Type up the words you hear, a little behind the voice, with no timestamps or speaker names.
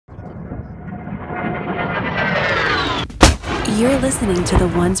You're listening to the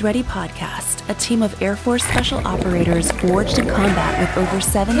Ones Ready podcast, a team of Air Force special operators forged in combat with over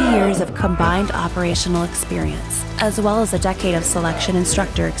 70 years of combined operational experience, as well as a decade of selection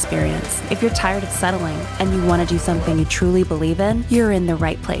instructor experience. If you're tired of settling and you want to do something you truly believe in, you're in the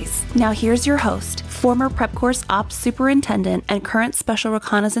right place. Now here's your host, former Prep Course Ops Superintendent and current Special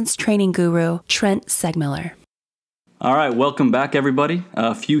Reconnaissance Training Guru, Trent Segmiller. All right, welcome back, everybody.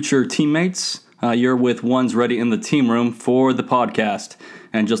 Future teammates. You're with Ones Ready in the team room for the podcast.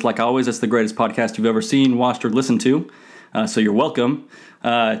 And just like always, it's the greatest podcast you've ever seen, watched, or listened to. So you're welcome.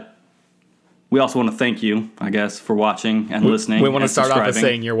 We also want to thank you, I guess, for watching and listening. We want to start off with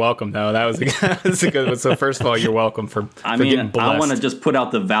saying you're welcome, though. That was a good one. So first of all, you're welcome for getting blessed. I want to just put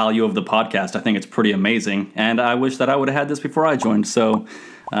out the value of the podcast. I think it's pretty amazing. And I wish that I would have had this before I joined. So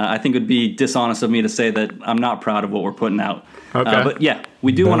I think it would be dishonest of me to say that I'm not proud of what we're putting out. Okay. But yeah,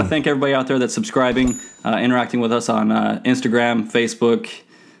 we do want to thank everybody out there that's subscribing, interacting with us on Instagram, Facebook,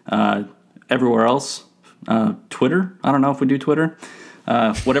 everywhere else. Twitter. I don't know if we do Twitter.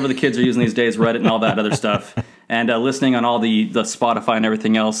 Whatever the kids are using these days, Reddit and all that other stuff. And listening on all the Spotify and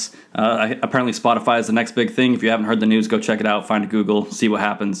everything else. Apparently Spotify is the next big thing. If you haven't heard the news, go check it out. Find a Google, see what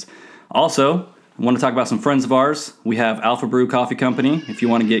happens. Also, I want to talk about some friends of ours. We have Alpha Brew Coffee Company, if you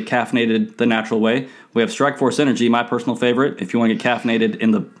want to get caffeinated the natural way. We have Strike Force Energy, my personal favorite, if you want to get caffeinated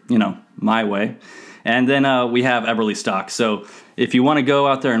in the, my way. And then we have Eberly Stock. So if you want to go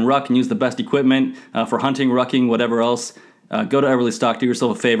out there and ruck and use the best equipment for hunting, rucking, whatever else, go to Eberly Stock, do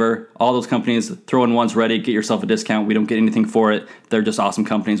yourself a favor. All those companies, throw in Ones Ready, get yourself a discount. We don't get anything for it. They're just awesome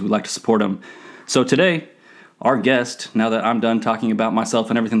companies. We like to support them. So today, our guest, now that I'm done talking about myself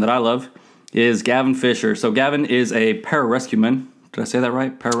and everything that I love, is Gavin Fisher. So Gavin is a pararescue man. Did I say that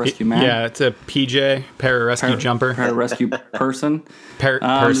right? Pararescue man? Yeah, it's a PJ, pararescue jumper. Pararescue person.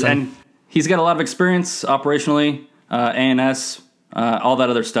 Person. And he's got a lot of experience operationally, A&S, all that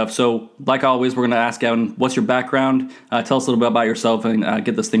other stuff. So like always, we're going to ask Gavin, what's your background? Tell us a little bit about yourself and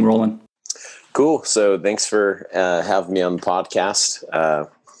get this thing rolling. Cool. So thanks for having me on the podcast.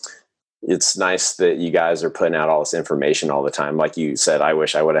 It's nice that you guys are putting out all this information all the time. Like you said, I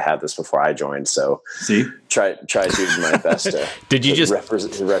wish I would have had this before I joined. So try to do my best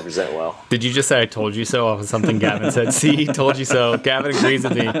to, represent well. Did you just say I told you so off of something Gavin said? See, told you so. Gavin agrees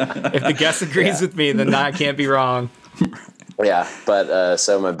with me. If the guest agrees with me, then I can't be wrong. Yeah, but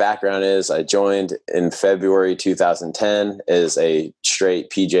so my background is I joined in February 2010 as a straight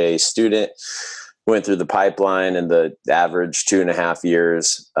PJ student. Went through the pipeline in the average 2.5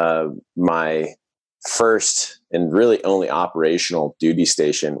 years. My first and really only operational duty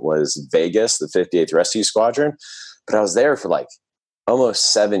station was Vegas, the 58th Rescue Squadron. But I was there for like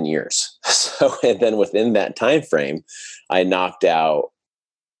almost 7 years. So, and then within that time frame, I knocked out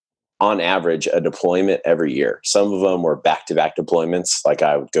on average a deployment every year. Some of them were back-to-back deployments. Like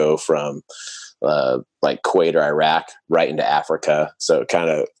I would go from like Kuwait or Iraq right into Africa. So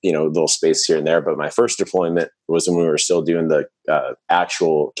kind of, little space here and there. But my first deployment was when we were still doing the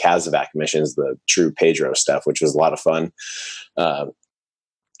actual CASEVAC missions, the true Pedro stuff, which was a lot of fun.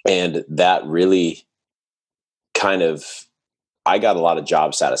 And that really I got a lot of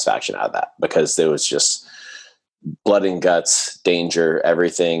job satisfaction out of that because there was just blood and guts, danger,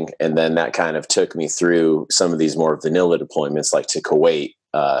 everything. And then that kind of took me through some of these more vanilla deployments, like to Kuwait,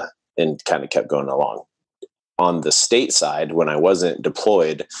 and kind of kept going along. On the state side, when I wasn't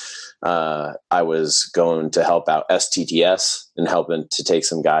deployed, I was going to help out STTS and helping to take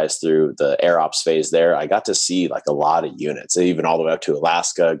some guys through the air ops phase there. I got to see like a lot of units, even all the way up to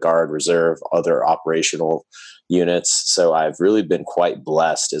Alaska, Guard, Reserve, other operational units. So I've really been quite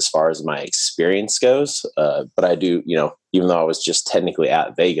blessed as far as my experience goes. But I do, even though I was just technically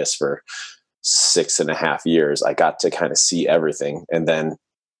at Vegas for 6.5 years, I got to kind of see everything. And then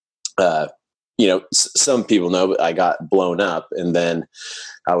some people know, but I got blown up. And then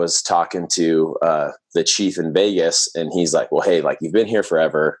I was talking to the chief in Vegas, and he's like, well, hey, like you've been here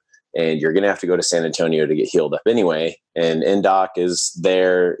forever and you're going to have to go to San Antonio to get healed up anyway. And NDOC is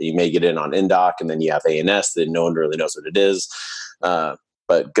there. You may get in on NDOC, and then you have A&S that no one really knows what it is.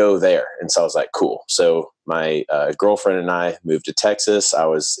 But go there. And so I was like, cool. So my girlfriend and I moved to Texas. I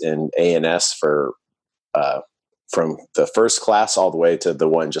was in A&S for from the first class all the way to the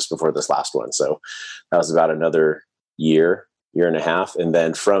one just before this last one. So that was about another year and a half. And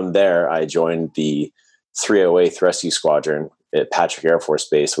then from there, I joined the 308th Rescue Squadron at Patrick Air Force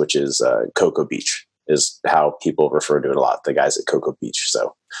Base, which is Cocoa Beach, is how people refer to it a lot, the guys at Cocoa Beach.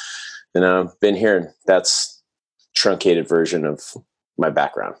 So, and I've been here, and that's truncated version of my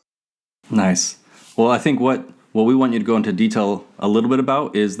background. Nice. Well, I think what we want you to go into detail a little bit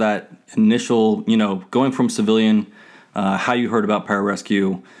about is that initial, going from civilian how you heard about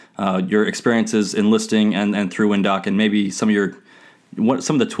Pararescue, your experiences enlisting and through Indoc, and maybe some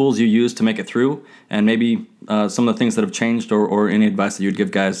of the tools you use to make it through, and maybe some of the things that have changed, or any advice that you'd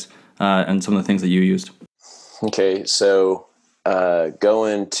give guys, and some of the things that you used. Okay, so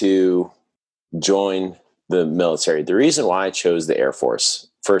going to join the military. The reason why I chose the Air Force,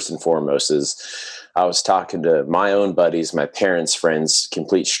 first and foremost, is I was talking to my own buddies, my parents' friends,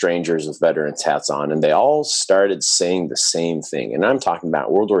 complete strangers with veterans hats on, and they all started saying the same thing. And I'm talking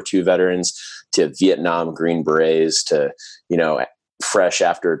about World War II veterans to Vietnam Green Berets to, fresh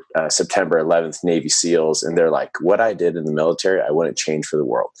after September 11th Navy SEALs. And they're like, what I did in the military, I wouldn't change for the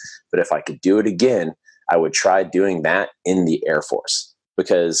world. But if I could do it again, I would try doing that in the Air Force,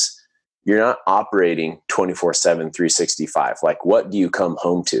 because you're not operating 24/7, 365. Like, what do you come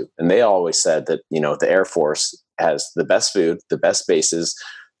home to? And they always said that, the Air Force has the best food, the best bases,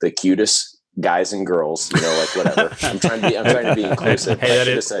 the cutest guys and girls, like whatever. I'm trying to be inclusive. Hey,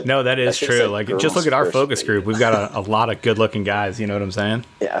 that is true. Like, just look at our focus group. We've got a lot of good looking guys. You know what I'm saying?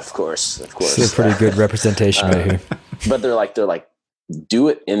 Yeah, of course. It's a pretty good representation right here. But they're like, do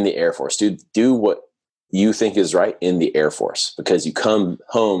it in the Air Force, dude. Do what you think is right in the Air Force, because you come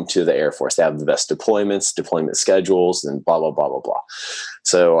home to the Air Force. They have the best deployments, deployment schedules, and blah, blah, blah, blah, blah.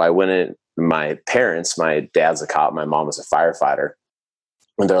 So I went in, my dad's a cop, my mom was a firefighter.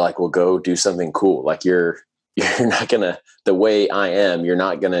 And they're like, well, go do something cool. Like, you're not gonna, the way I am, you're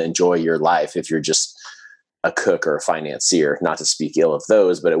not gonna enjoy your life if you're just a cook or a financier, not to speak ill of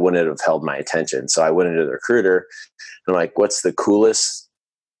those, but it wouldn't have held my attention. So I went into the recruiter and I'm like, what's the coolest,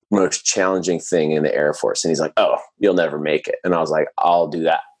 most challenging thing in the Air Force? And he's like, oh, you'll never make it. And I was like, I'll do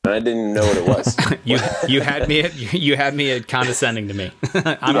that. And I didn't know what it was. you had me at condescending to me.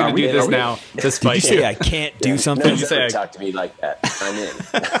 I'm going to do this now to spite you. Did you say I can't do something? No, you say talk to me like that. I'm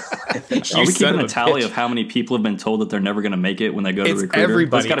in. Are we keeping a tally of how many people have been told that they're never going to make it when they go to recruiter?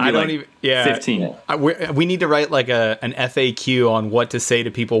 Everybody. It's got to be 15. We need to write like an FAQ on what to say to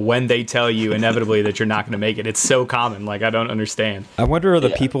people when they tell you inevitably that you're not going to make it. It's so common. Like, I don't understand. I wonder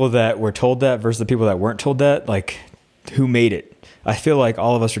the people that were told that versus the people that weren't told that, like, who made it? I feel like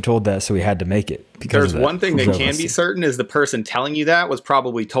all of us were told that, so we had to make it. There's one thing that can be certain, is the person telling you that was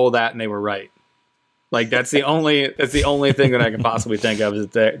probably told that and they were right. Like, that's the only thing that I can possibly think of, is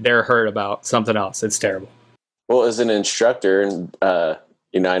that they're heard about something else. It's terrible. Well, as an instructor, and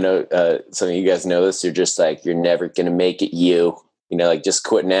I know some of you guys know this, you're just like, you're never going to make it, like, just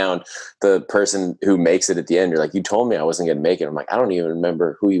quit now. And the person who makes it at the end, you're like, you told me I wasn't going to make it. I'm like, I don't even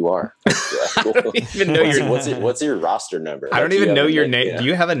remember who you are. I don't even know what's your roster number? I don't even know your name. Yeah. Do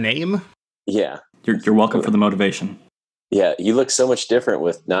you have a name? Yeah. You're welcome for the motivation. Yeah. You look so much different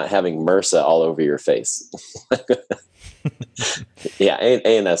with not having MRSA all over your face. Yeah.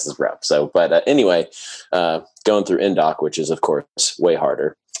 A&S is rough. So, but anyway, going through Indoc, which is of course way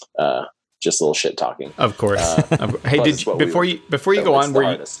harder. Just a little shit talking. Of course. Hey, before you go on,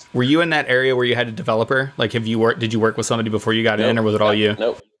 were you in that area where you had a developer? Like, did you work with somebody before you got in, or was it all you?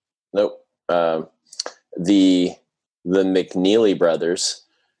 Nope. The McNeely brothers,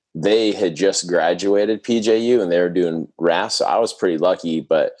 they had just graduated PJU and they were doing RAF. So I was pretty lucky,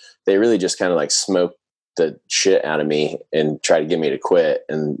 but they really just kind of like smoked the shit out of me and tried to get me to quit.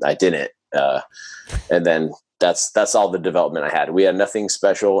 And I didn't. And then that's all the development I had. We had nothing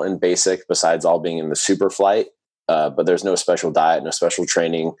special in basic besides all being in the super flight. But there's no special diet, no special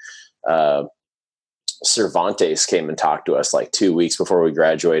training. Cervantes came and talked to us like 2 weeks before we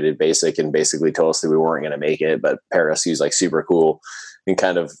graduated basic and basically told us that we weren't going to make it, but Pararescue is like super cool and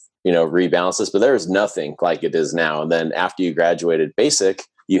kind of, rebalance us. But there was nothing like it is now. And then after you graduated basic,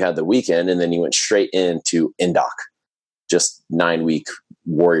 you had the weekend and then you went straight into Indoc, just 9-week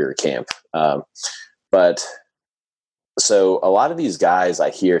warrior camp. But so a lot of these guys I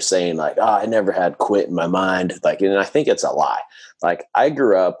hear saying like, oh, I never had quit in my mind. Like, and I think it's a lie. Like, I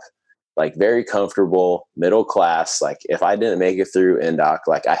grew up like very comfortable, middle class. Like, if I didn't make it through Indoc,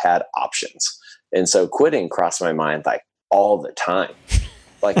 like I had options. And so quitting crossed my mind like all the time.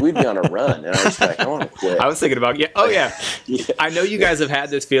 Like, we'd be on a run and I was like, I want to quit. I was thinking about, yeah. Oh yeah. I know you guys have had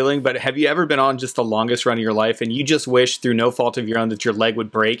this feeling, but have you ever been on just the longest run of your life and you just wish through no fault of your own that your leg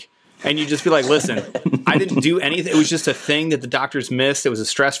would break? And you just be like, listen, I didn't do anything. It was just a thing that the doctors missed. It was a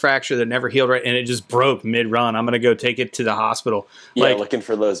stress fracture that never healed right. And it just broke mid-run. I'm going to go take it to the hospital. Yeah, like, looking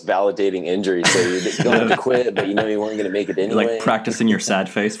for those validating injuries. So you're going to quit, but you know you weren't going to make it anyway. Like practicing your sad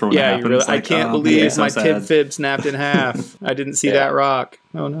face for when it happens. Really, I can't believe my tib fib snapped in half. I didn't see that rock.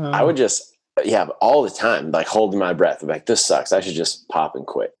 Oh, no. I would just, all the time, like holding my breath. Like, this sucks. I should just pop and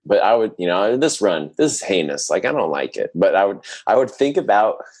quit. But I would, this run, this is heinous. Like, I don't like it. But I would think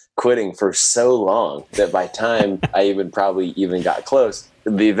about quitting for so long that by time I probably even got close,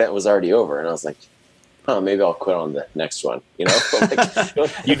 the event was already over. And I was like, oh, maybe I'll quit on the next one, you know?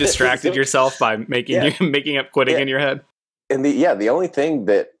 Like, you distracted yourself by making up quitting in your head. And the only thing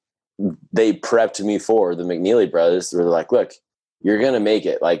that they prepped me for, the McNeely brothers, were like, look, you're going to make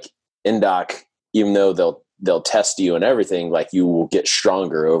it. Like, NDOC, even though they'll test you and everything, like, you will get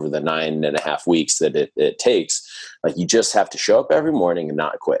stronger over the 9.5 weeks that it takes. Like, you just have to show up every morning and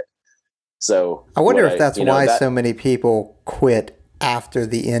not quit. So I wonder if that's why so many people quit after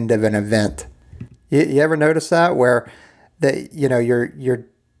the end of an event. You ever notice that, where you're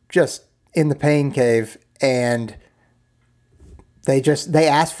just in the pain cave and they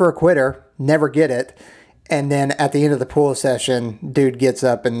ask for a quitter, never get it, and then at the end of the pool session, dude gets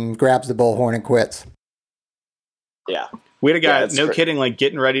up and grabs the bullhorn and quits. Yeah. We had a guy, no kidding, like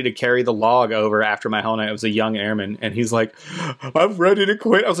getting ready to carry the log over after my hell night. It was a young airman, and he's like, I'm ready to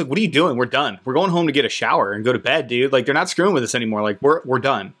quit. I was like, what are you doing? We're done. We're going home to get a shower and go to bed, dude. Like, they're not screwing with us anymore. Like, we're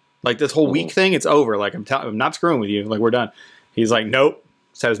done. Like, this whole week thing, it's over. Like, I'm not screwing with you. Like, we're done. He's like, nope.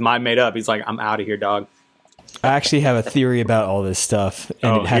 So his mind made up. He's like, I'm out of here, dog. I actually have a theory about all this stuff,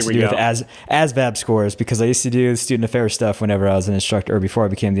 and it has to do with ASVAB scores, because I used to do student affairs stuff whenever I was an instructor, or before I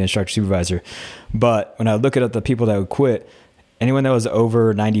became the instructor supervisor. But when I look at the people that would quit, anyone that was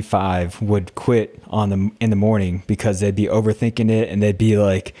over 95 would quit in the morning, because they'd be overthinking it, and they'd be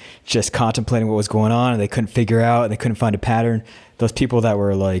like just contemplating what was going on, and they couldn't figure out, and they couldn't find a pattern. Those people that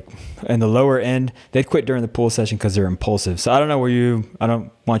were like in the lower end, they'd quit during the pool session because they're impulsive. So I don't know I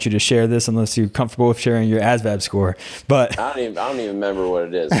don't want you to share this unless you're comfortable with sharing your ASVAB score. But I don't even remember what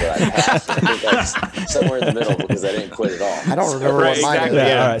it is, but I passed. I think that's somewhere in the middle, because I didn't quit at all. I don't remember what mine is.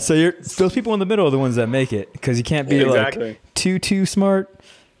 Yeah. All right. So those people in the middle are the ones that make it, because you can't be like too smart,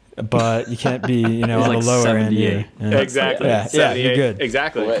 but you can't be, on like the lower end. Yeah. Exactly. Yeah, you're good.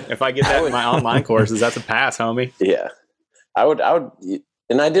 Exactly. If I get that in my online courses, that's a pass, homie. Yeah. I would,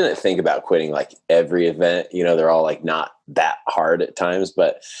 and I didn't think about quitting like every event, they're all like not that hard at times,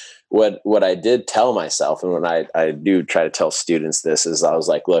 but what I did tell myself, and when I do try to tell students this, is I was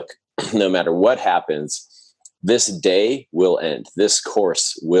like, look, no matter what happens, this day will end. This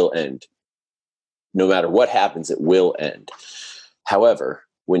course will end. No matter what happens, it will end. However,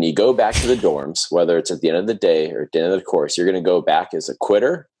 when you go back to the dorms, whether it's at the end of the day or at the end of the course, you're going to go back as a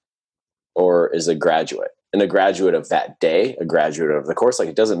quitter or as a graduate. And a graduate of that day, a graduate of the course, like,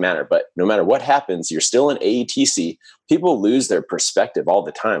 it doesn't matter. But no matter what happens, you're still in AETC. People lose their perspective all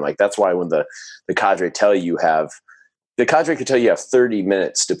the time. Like, that's why when the cadre could tell you you have 30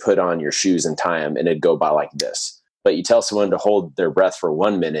 minutes to put on your shoes and tie them, and it'd go by like this. But you tell someone to hold their breath for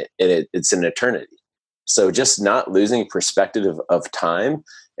 1 minute, and it's an eternity. So just not losing perspective of time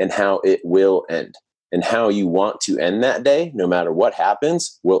and how it will end, and how you want to end that day, no matter what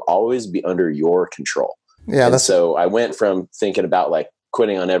happens, will always be under your control. Yeah. So I went from thinking about like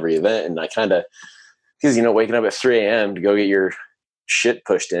quitting on every event, and I kind of, because, waking up at 3 a.m. to go get your shit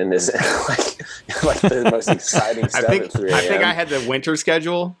pushed in is like the most exciting stuff at 3 a.m. I think I had the winter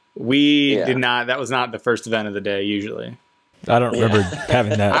schedule. We did not, that was not the first event of the day usually. I don't remember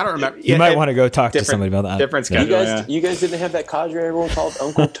having that. I don't remember. You might want to go talk to somebody about that. Different schedule. You guys didn't have that cadre everyone called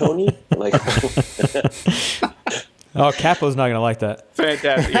Uncle Tony? Like, oh, Capo's not going to like that.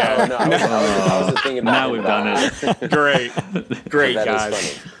 Fantastic. Yeah. I was thinking about now we've done it. Great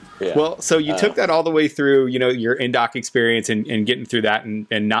guys. Yeah. Well, so you took that all the way through, your NDOC experience and getting through that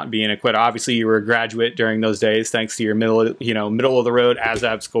and not being a quitter. Obviously, you were a graduate during those days, thanks to your middle of the road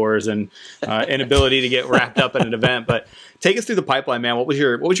ASVAB scores and inability to get wrapped up in an event. But take us through the pipeline, man. What was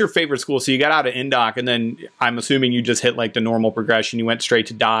your favorite school? So you got out of NDOC, and then I'm assuming you just hit like the normal progression. You went straight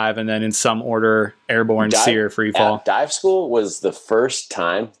to dive, and then in some order, airborne, SEER, free fall. Dive school was the first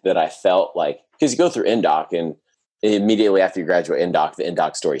time that I felt like, because you go through NDOC, and immediately after you graduate NDOC, the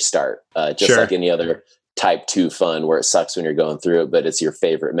NDOC stories start. Just like any other type 2 fun, where it sucks when you're going through it, but it's your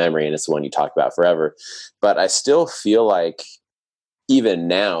favorite memory and it's the one you talk about forever. But I still feel like, even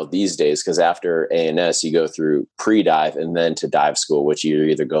now these days, because after A&S, you go through pre-dive and then to dive school, which you're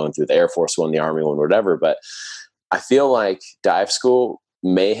either going through the Air Force one, the Army one, whatever. But I feel like dive school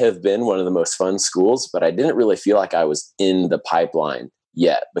may have been one of the most fun schools, but I didn't really feel like I was in the pipeline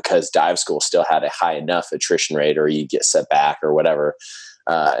yet, because dive school still had a high enough attrition rate, or you get set back or whatever.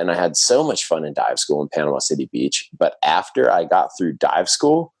 And I had so much fun in dive school in Panama City Beach. But after I got through dive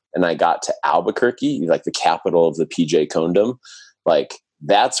school and I got to Albuquerque, like the capital of the PJ Condom, like,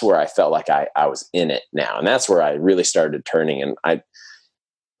 that's where I felt like I was in it now. And that's where I really started turning. And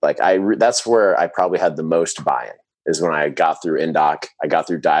that's where I probably had the most buy-in. is when I got through INDOC. I got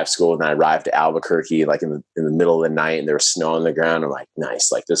through dive school, and I arrived at Albuquerque like in the middle of the night, and there was snow on the ground. I'm like,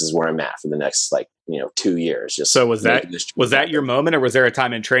 nice, like this is where I'm at for the next 2 years. Just so was that your moment, or was there a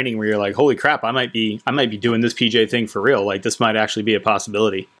time in training where you're like, holy crap, I might be doing this PJ thing for real? Like this might actually be a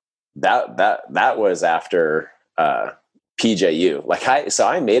possibility. That was after PJU. Like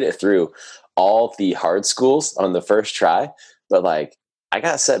I made it through all the hard schools on the first try, but like I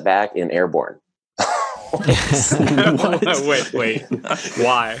got set back in airborne. Wait.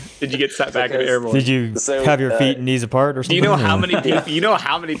 Why did you get set back in airborne? Did you have your feet and knees apart or something? Do you know how many people? You know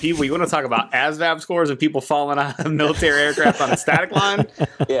how many people? You want to talk about ASVAB scores and people falling out of military aircraft on a static line,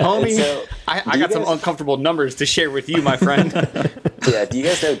 homie? So, I got some uncomfortable numbers to share with you, my friend. Yeah. Do you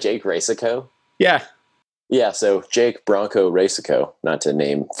guys know Jake Racico? Yeah. Yeah, so Jake Bronco Racico, not to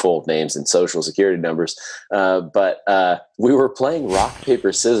name full names and social security numbers, but we were playing rock,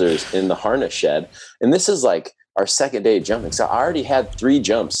 paper, scissors in the harness shed. And this is like our second day jumping. So I already had 3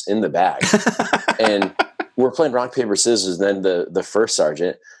 jumps in the bag. And we're playing rock, paper, scissors. And then the first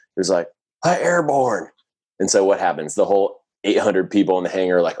sergeant was like, airborne. And so what happens? The whole 800 people in the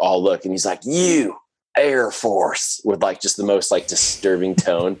hangar like all look, and he's like, you. Air Force, with like just the most like disturbing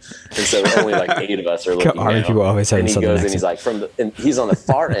tone, and so only like 8 of us are looking down. And he goes and he's like and he's on the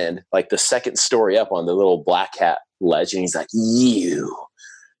far end, like the second story up on the little black hat ledge, and he's like, you.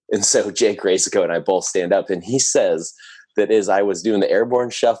 And so Jake Racico and I both stand up, and he says that as I was doing the airborne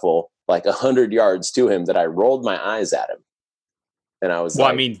shuffle like 100 yards to him, that I rolled my eyes at him, and I was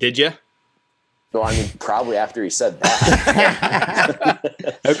I mean, did you? Well, I mean, probably after he said that.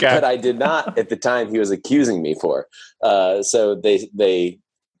 Okay. But I did not at the time he was accusing me for. So they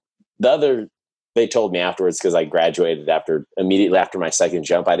told me afterwards, because I graduated immediately after my second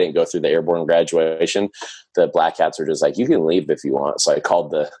jump. I didn't go through the airborne graduation. The Black Hats were just like, you can leave if you want. So I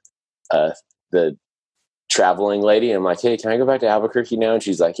called the traveling lady, and I'm like, hey, can I go back to Albuquerque now? And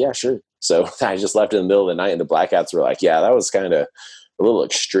she's like, yeah, sure. So I just left in the middle of the night, and the Black Hats were like, yeah, that was kind of a little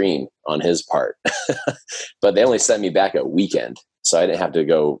extreme on his part. But they only sent me back a weekend, so I didn't have to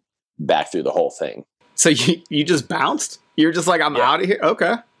go back through the whole thing. So you just bounced? You're just like, I'm out of here?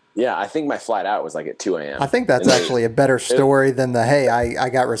 Okay. Yeah, I think my flight out was like at 2 a.m. I think that's actually a better story than the, hey, I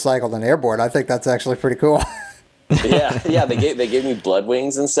got recycled in airborne. I think that's actually pretty cool. yeah, they gave me blood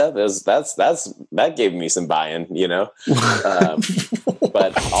wings and stuff. That gave me some buy-in,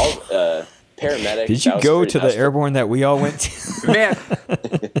 but all paramedic. Did you go to the airborne that we all went to? Man,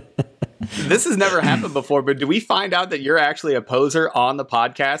 this has never happened before, but do we find out that you're actually a poser on the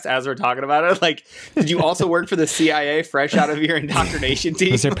podcast as we're talking about it? Like, did you also work for the CIA fresh out of your indoctrination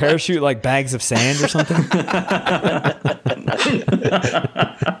team? Was their parachute like bags of sand or something?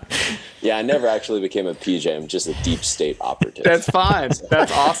 Yeah, I never actually became a PJ. I'm just a deep state operative. That's fine.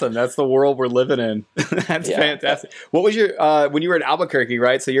 That's awesome. That's the world we're living in. That's fantastic. What was your when you were in Albuquerque,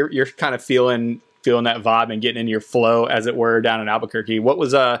 right? So you're kind of feeling that vibe and getting in your flow, as it were, down in Albuquerque. What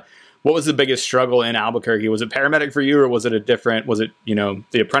was the biggest struggle in Albuquerque? Was it paramedic for you, or was it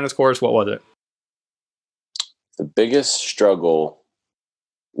the apprentice course? What was it? The biggest struggle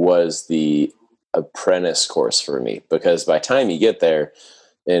was the apprentice course for me, because by the time you get there,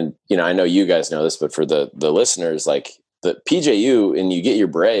 and I know you guys know this, but for the listeners, like the PJU, and you get your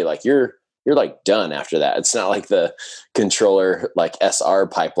beret, like you're like done after that. It's not like the controller like SR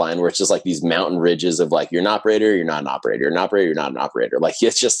pipeline where it's just like these mountain ridges of like, you're an operator, you're not an operator, you're an operator, you're not an operator. Like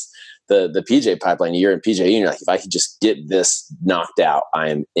it's just the PJ pipeline. You're in PJU, and you're like, if I could just get this knocked out, I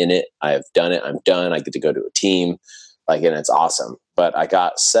am in it. I have done it. I'm done. I get to go to a team, and it's awesome. But I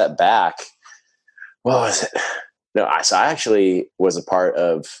got set back. What was it? No, so I actually was a part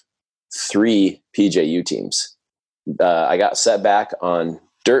of 3 PJU teams. I got set back on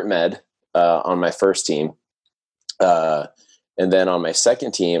Dirt Med on my first team. And then on my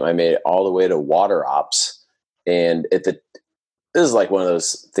second team, I made it all the way to Water Ops. And this is like one of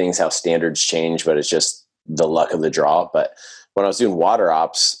those things, how standards change, but it's just the luck of the draw. But when I was doing Water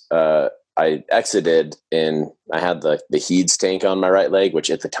Ops, I exited, and I had the HEEDS tank on my right leg, which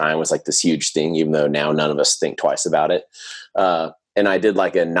at the time was like this huge thing, even though now none of us think twice about it. And I did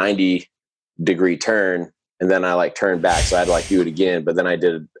like a 90-degree turn, and then I like turned back. So I had to like do it again. But then I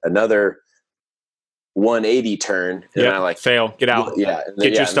did another 180 turn, and I like fail, get out. Yeah.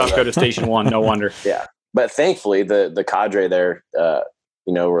 Get your stuff, go to station 1. No wonder. Yeah. But thankfully the cadre there,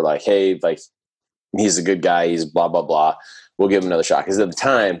 were like, hey, like he's a good guy. He's blah, blah, blah. We'll give him another shot. Cause at the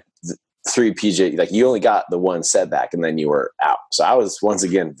time, 3 PJ, like you only got the one setback and then you were out. So I was once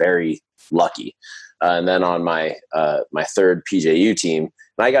again very lucky. And then on my my third PJU team,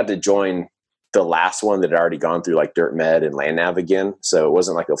 and I got to join the last one that had already gone through like Dirt Med and Land Nav again. So it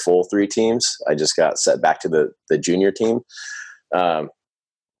wasn't like a full 3 teams. I just got set back to the junior team.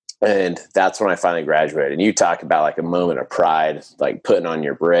 And that's when I finally graduated. And you talk about like a moment of pride, like putting on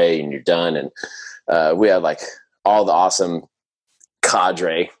your beret and you're done. And we had like all the awesome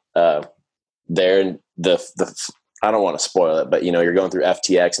cadre there. And the I don't want to spoil it, but you're going through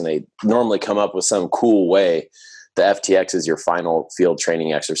FTX and they normally come up with some cool way. The FTX is your final field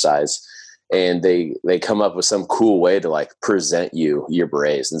training exercise. And they come up with some cool way to like present you your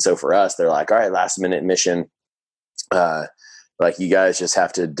berets. And so for us, they're like, all right, last minute mission. Like you guys just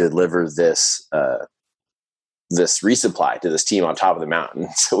have to deliver this resupply to this team on top of the mountain.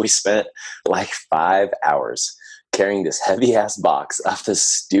 So we spent like 5 hours carrying this heavy ass box up this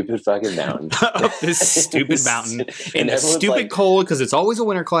stupid fucking mountain. Up this stupid mountain in the stupid cold, because it's always a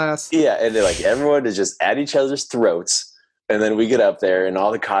winter class. Yeah, and they're like everyone is just at each other's throats. And then we get up there, and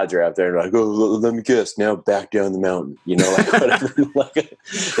all the cadre are up there, and like, oh, let me guess, now back down the mountain, like whatever.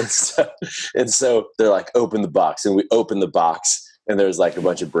 and so they're like, open the box, and we open the box, and there's like a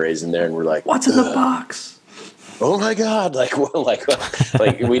bunch of berets in there, and we're like, what's in the box? Oh my god! Like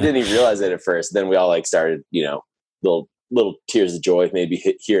we didn't even realize it at first. Then we all like started, little tears of joy, maybe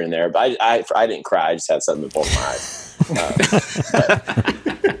hit here and there. But I didn't cry. I just had something in both my eyes.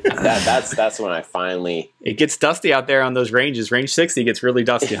 That's when I finally. It gets dusty out there on those ranges. Range 60 gets really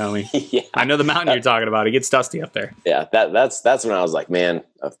dusty, homie. Yeah. I know the mountain you're talking about. It gets dusty up there. Yeah, that's when I was like, man,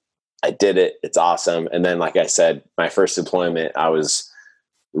 I did it. It's awesome. And then, like I said, my first deployment, I was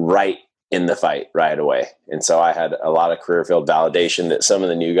right in the fight right away. And so I had a lot of career field validation that some of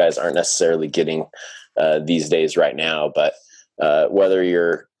the new guys aren't necessarily getting these days right now. But whether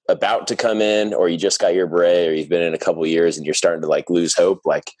you're about to come in or you just got your beret or you've been in a couple of years and you're starting to like lose hope,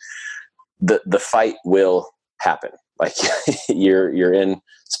 like the fight will happen. Like you're in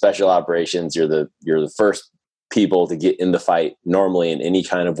special operations. You're the first people to get in the fight normally in any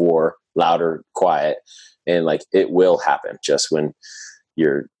kind of war, loud or quiet. And like, it will happen just when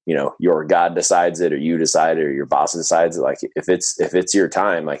your God decides it, or you decide it, or your boss decides it. Like if it's your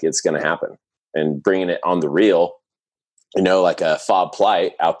time, like it's going to happen. And bringing it on the real, like a Fob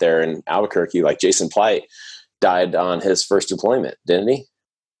Plight out there in Albuquerque, like Jason Plight died on his first deployment, didn't he?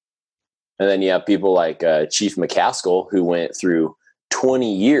 And then you have people like Chief McCaskill, who went through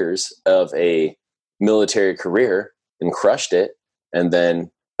 20 years of a military career and crushed it. And then,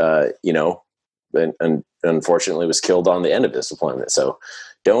 and unfortunately was killed on the end of his deployment. So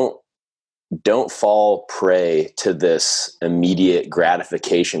don't fall prey to this immediate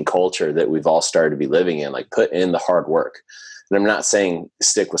gratification culture that we've all started to be living in. Like, put in the hard work. And I'm not saying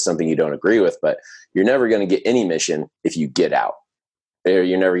stick with something you don't agree with, but you're never going to get any mission if you get out, or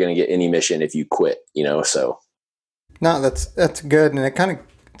you're never going to get any mission if you quit, so. No, that's good. And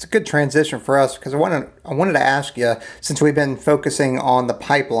it's a good transition for us, because I wanted to ask you, since we've been focusing on the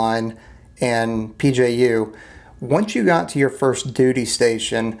pipeline and PJU, once you got to your first duty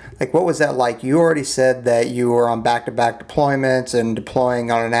station, like what was that like? You already said that you were on back-to-back deployments and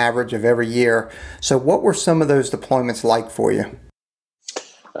deploying on an average of every year. So what were some of those deployments like for you?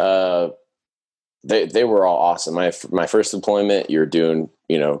 They were all awesome. My first deployment, you're doing,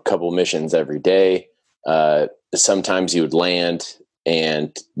 a couple missions every day. Sometimes you would land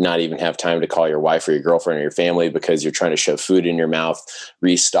and not even have time to call your wife or your girlfriend or your family because you're trying to shove food in your mouth,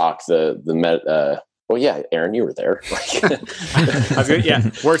 restock well, yeah, Aaron, you were there. Yeah,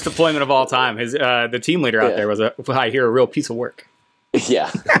 worst deployment of all time. The team leader out there was I hear a real piece of work.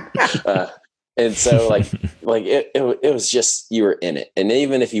 Yeah, and so like it was just, you were in it, and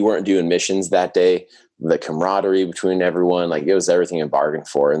even if you weren't doing missions that day, the camaraderie between everyone, like it was everything I bargained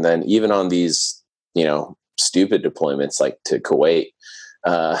for. And then even on these, stupid deployments like to Kuwait,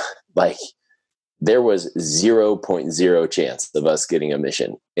 like there was 0.0 chance of us getting a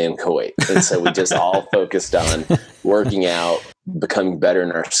mission in Kuwait. And so we just all focused on working out, becoming better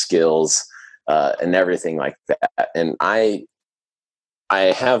in our skills, and everything like that. And I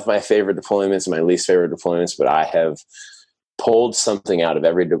have my favorite deployments, my least favorite deployments, but I have pulled something out of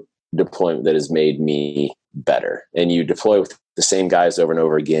every deployment that has made me better. And you deploy with the same guys over and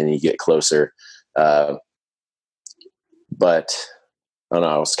over again, and you get closer. But I don't know,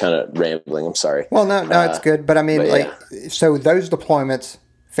 I was kind of rambling. I'm sorry. Well, no, it's good. But I mean, so those deployments,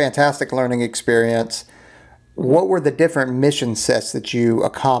 fantastic learning experience. What were the different mission sets that you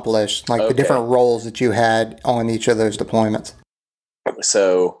accomplished, like the different roles that you had on each of those deployments?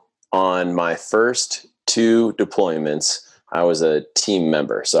 So on my first 2 deployments, I was a team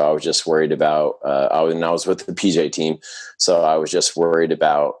member. So I was just worried about, I was with the PJ team. So I was just worried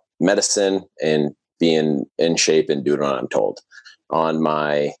about medicine and being in shape and doing what I'm told. On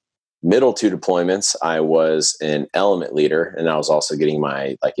my middle 2 deployments, I was an element leader, and I was also getting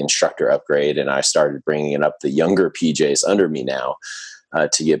my like instructor upgrade, and I started bringing up the younger PJs under me now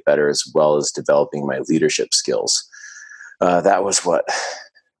to get better, as well as developing my leadership skills. That was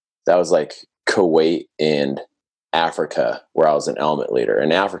like Kuwait and Africa, where I was an element leader.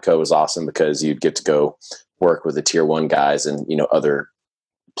 And Africa was awesome because you'd get to go work with the tier 1 guys and, you know, other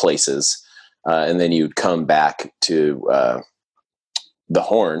places. And then you'd come back to the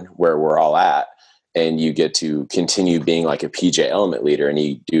Horn, where we're all at, and you get to continue being like a PJ element leader, and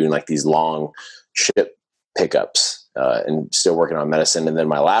you doing like these long ship pickups and still working on medicine. And then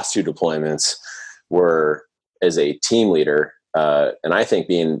my last 2 deployments were as a team leader. And I think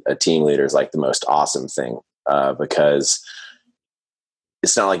being a team leader is like the most awesome thing because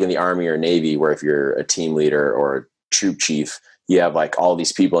it's not like in the Army or Navy where if you're a team leader or a troop chief, you have like all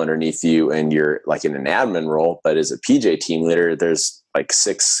these people underneath you and you're like in an admin role. But as a PJ team leader, there's like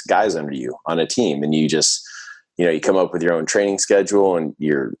 6 guys under you on a team, and you just, you know, you come up with your own training schedule and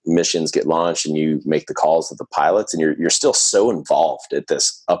your missions get launched and you make the calls with the pilots, and you're still so involved at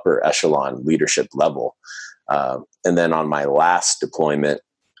this upper echelon leadership level. And then on my last deployment,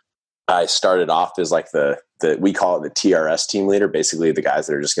 I started off as like we call it the TRS team leader, basically the guys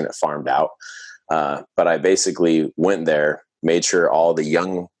that are just going to get farmed out. But I basically went there, made sure all the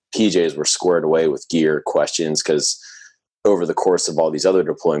young PJs were squared away with gear questions, because over the course of all these other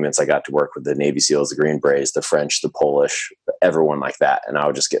deployments, I got to work with the Navy SEALs, the Green Berets, the French, the Polish, everyone like that. And I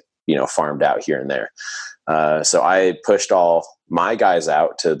would just get, you know, farmed out here and there. So I pushed all my guys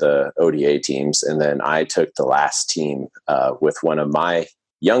out to the ODA teams. And then I took the last team with one of my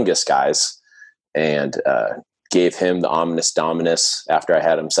youngest guys and gave him the ominous dominus after I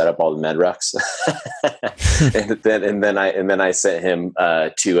had him set up all the med rucks. and then I sent him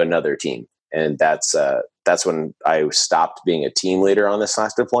to another team. And that's when I stopped being a team leader on this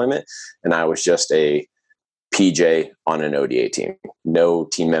last deployment. And I was just a PJ on an ODA team, no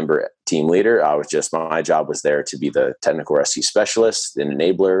team member, team leader. I was just, my job was there to be the technical rescue specialist, an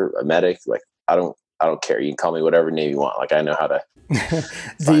enabler, a medic. Like, I don't care. You can call me whatever name you want. Like, I know how to.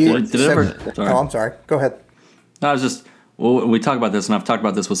 I'm sorry. Go ahead. No, we talk about this, and I've talked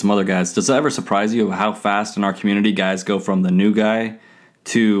about this with some other guys. Does it ever surprise you how fast in our community guys go from the new guy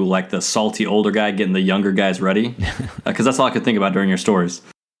to like the salty older guy getting the younger guys ready? Because that's all I could think about during your stories.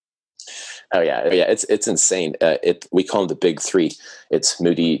 Oh yeah, it's insane. We call them the big 3. It's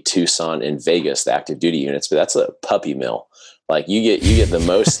Moody, Tucson, and Vegas, the active duty units. But that's a puppy mill. Like you get the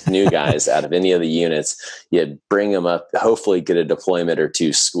most new guys out of any of the units. You bring them up, hopefully get a deployment or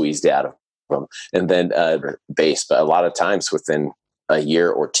 2 squeezed out of them, and then base. But a lot of times within a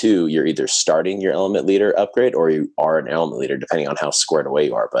year or 2, you're either starting your element leader upgrade or you are an element leader, depending on how squared away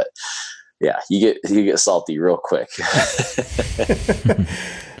you are. But yeah, you get salty real quick.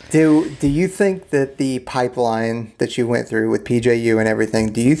 Do you think that the pipeline that you went through with PJU and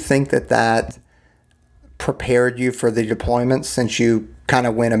everything, do you think that prepared you for the deployments since you kind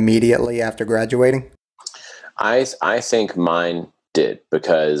of went immediately after graduating? I think mine did,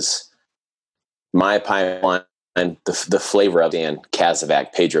 because my pipeline and the flavor of and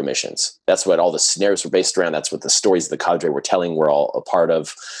Casevac Pedro missions. That's what all the scenarios were based around. That's what the stories of the cadre were telling we're all a part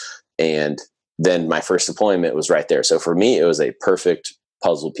of. And then my first deployment was right there. So for me, it was a perfect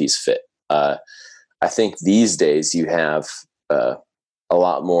puzzle piece fit. I think these days you have a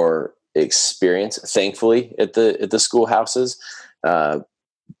lot more experience, thankfully, at the schoolhouses. But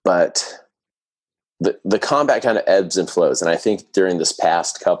the combat kind of ebbs and flows. And I think during this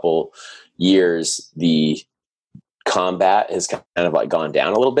past couple years, the combat has kind of like gone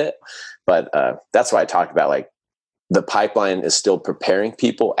down a little bit. But that's why I talked about, like, the pipeline is still preparing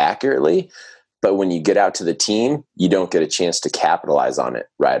people accurately. But when you get out to the team, you don't get a chance to capitalize on it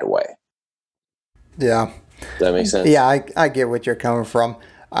right away. Yeah. Does that make sense? Yeah, I get what you're coming from.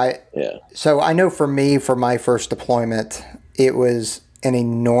 So I know for me, for my first deployment, it was an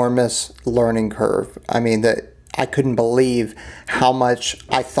enormous learning curve. I mean, I couldn't believe how much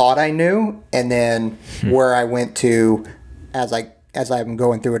I thought I knew, and then where I went to as I'm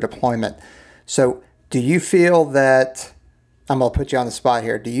going through a deployment. So do you feel that, I'm going to put you on the spot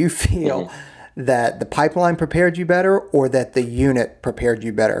here, do you feel that the pipeline prepared you better, or that the unit prepared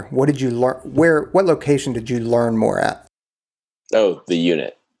you better? What did you learn? What location did you learn more at? Oh, the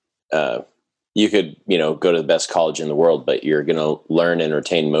unit. You could, go to the best college in the world, but you're going to learn and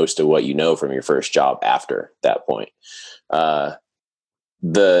retain most of what you know from your first job after that point. I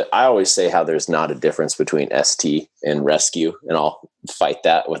always say how there's not a difference between ST and rescue, and I'll fight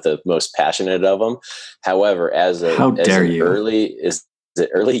that with the most passionate of them. However, as an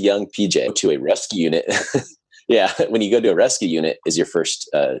early young PJ to a rescue unit, yeah, when you go to a rescue unit is your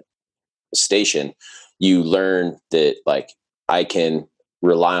first station, you learn that like I can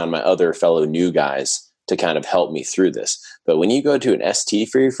rely on my other fellow new guys to kind of help me through this. But when you go to an ST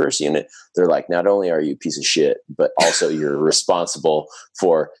for your first unit, they're like, not only are you a piece of shit, but also you're responsible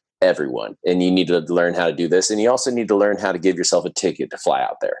for everyone, and you need to learn how to do this, and you also need to learn how to give yourself a ticket to fly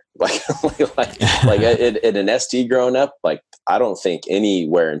out there. Like in an ST growing up, like I don't think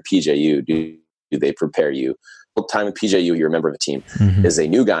anywhere in PJU do they prepare you. The time in PJU, you're a member of a team. As a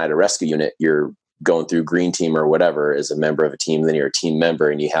new guy at a rescue unit, you're going through green team or whatever as a member of a team, then you're a team member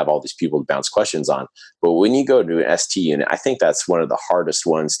and you have all these people to bounce questions on. But when you go to an ST unit, I think that's one of the hardest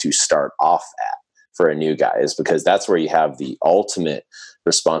ones to start off at for a new guy, is because that's where you have the ultimate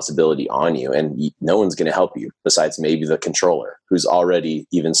responsibility on you, and no one's going to help you besides maybe the controller, who's already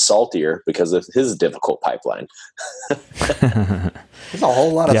even saltier because of his difficult pipeline. There's a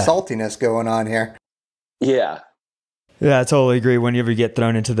whole lot of saltiness going on here. Yeah. Yeah, I totally agree. Whenever you get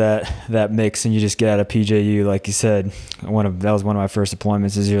thrown into that mix and you just get out of PJU, like you said, that was one of my first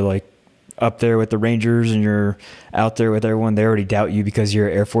deployments, is you're like up there with the Rangers and you're out there with everyone. They already doubt you because you're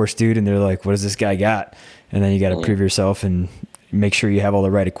an Air Force dude, and they're like, what does this guy got? And then you got to prove yourself and make sure you have all the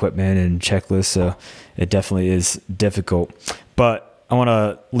right equipment and checklists. So it definitely is difficult. But I want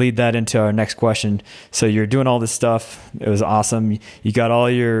to lead that into our next question. So you're doing all this stuff. It was awesome. You got all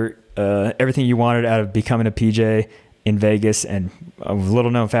your everything you wanted out of becoming a PJ in Vegas. And a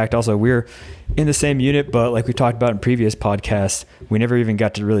little known fact also, we're in the same unit, but like we talked about in previous podcasts, we never even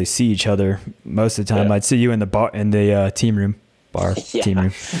got to really see each other. Most of the time I'd see you in the bar, in the team room. Team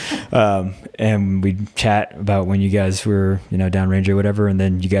room. And we'd chat about when you guys were, downrange or whatever, and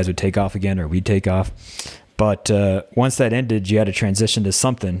then you guys would take off again or we'd take off. But once that ended, you had to transition to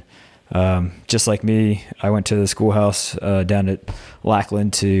something. Just like me, I went to the schoolhouse down at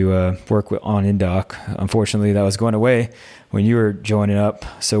Lackland to work on INDOC. Unfortunately, that was going away when you were joining up.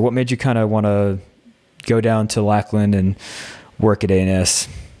 So what made you kind of want to go down to Lackland and work at A&S?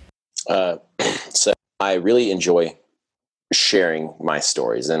 So I really enjoy sharing my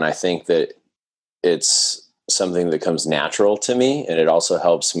stories, and I think that it's something that comes natural to me, and it also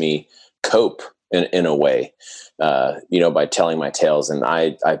helps me cope in a way, by telling my tales. And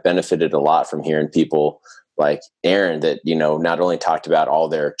I benefited a lot from hearing people like Aaron that, not only talked about all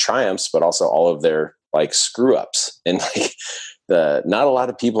their triumphs, but also all of their like screw ups. And like not a lot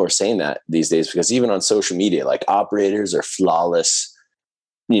of people are saying that these days, because even on social media, like operators are flawless,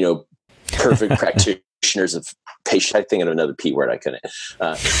 perfect practitioners of patient. I think of another P word I couldn't.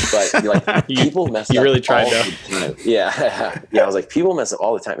 But like people mess up. You really tried though. Yeah. I was like, people mess up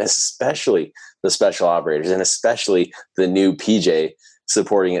all the time, especially the special operators, and especially the new PJ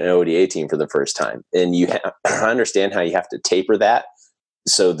supporting an ODA team for the first time. And I understand how you have to taper that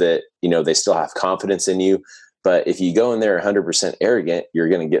so that, they still have confidence in you. But if you go in there 100% arrogant, you're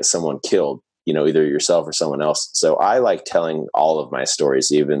going to get someone killed, either yourself or someone else. So I like telling all of my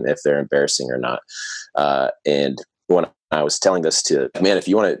stories, even if they're embarrassing or not. And when I was telling this to, man, if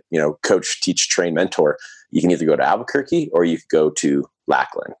you want to, coach, teach, train, mentor, you can either go to Albuquerque or you could go to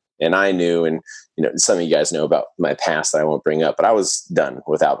Lackland. And I knew, and, some of you guys know about my past that I won't bring up, but I was done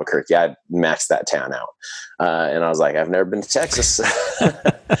with Albuquerque. I maxed that town out. And I was like, I've never been to Texas.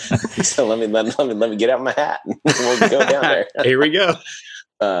 So let me get out my hat and we'll go down there. Here we go.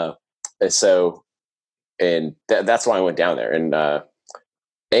 So, and that's why I went down there. And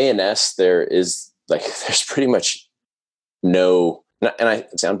A&S, there's pretty much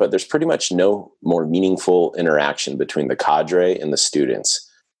there's pretty much no more meaningful interaction between the cadre and the students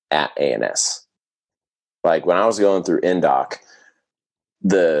at A&S. Like when I was going through INDOC,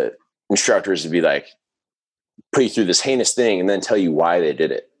 the instructors would be like, put you through this heinous thing and then tell you why they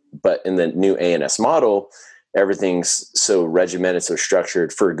did it. But in the new A&S model, everything's so regimented, so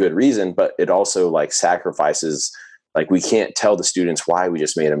structured for a good reason, but it also like sacrifices, like we can't tell the students why we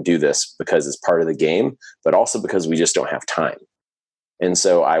just made them do this because it's part of the game, but also because we just don't have time. And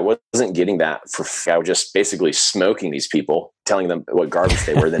so I wasn't getting that I was just basically smoking these people, telling them what garbage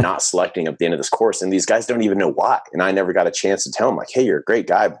they were, then not selecting at the end of this course. And these guys don't even know why. And I never got a chance to tell them like, hey, you're a great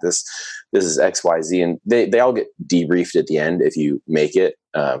guy, but this is X, Y, Z. And they all get debriefed at the end if you make it.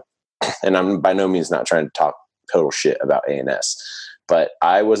 And I'm by no means not trying to talk total shit about A&S, but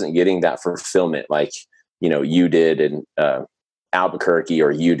I wasn't getting that fulfillment like, you did in Albuquerque, or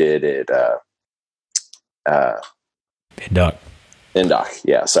you did at INDOC.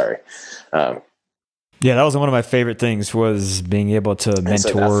 Yeah, sorry. Yeah, that was one of my favorite things, was being able to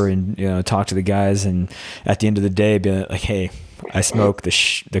mentor and talk to the guys, and at the end of the day be like, hey, I smoke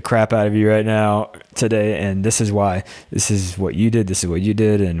the crap out of you right now today, and this is why. This is what you did. This is what you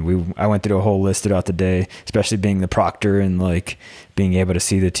did, and I went through a whole list throughout the day, especially being the proctor and like being able to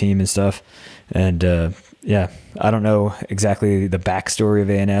see the team and stuff. And yeah, I don't know exactly the backstory of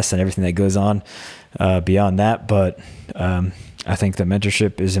A&S and everything that goes on beyond that, but I think that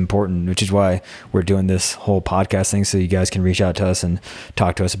mentorship is important, which is why we're doing this whole podcast thing, so you guys can reach out to us and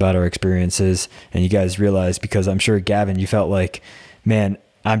talk to us about our experiences. And you guys realize, because I'm sure, Gavin, you felt like, man,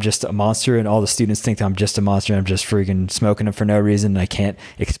 I'm just a monster, and all the students think that I'm just a monster. I'm just freaking smoking them for no reason. I can't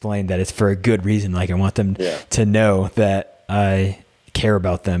explain that it's for a good reason. Like, I want them to know that I care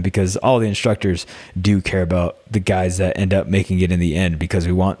about them, because all the instructors do care about the guys that end up making it in the end, because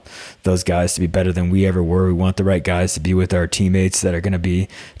we want those guys to be better than we ever were. We want the right guys to be with our teammates that are going to be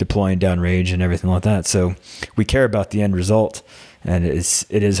deploying downrange and everything like that. So we care about the end result, and it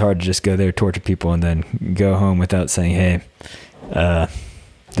is hard to just go there, torture people, and then go home without saying, hey,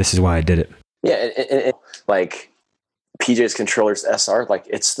 this is why I did it. Yeah. And like PJ's controllers, SR, like,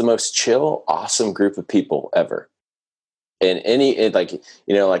 it's the most chill, awesome group of people ever. And I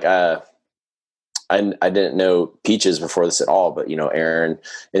didn't know Peaches before this at all, but, Aaron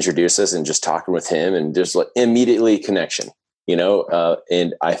introduced us, and just talking with him, and just like immediately connection,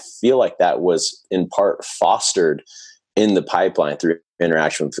 and I feel like that was in part fostered in the pipeline through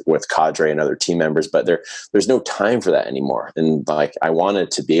interaction with cadre and other team members, but there's no time for that anymore. And like, I wanted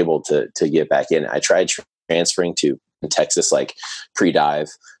to be able to get back in. I tried transferring to Texas, like pre-dive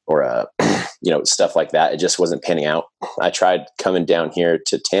or, stuff like that. It just wasn't panning out. I tried coming down here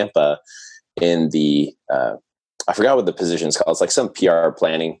to Tampa in the, I forgot what the position is called. It's like some PR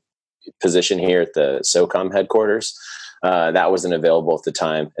planning position here at the SOCOM headquarters. That wasn't available at the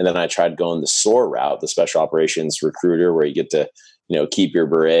time. And then I tried going the SOAR route, the special operations recruiter, where you get to, keep your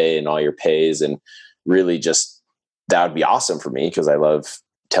beret and all your pays, and really just, that would be awesome for me, because I love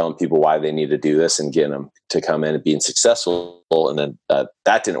telling people why they need to do this and getting them to come in and being successful. And then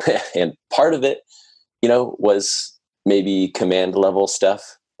that didn't, and part of it, was maybe command level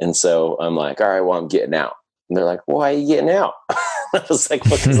stuff. And so I'm like, all right, well, I'm getting out. And they're like, why are you getting out? I was like,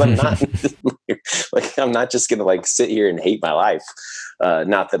 well, because I'm not like, I'm not just going to like sit here and hate my life.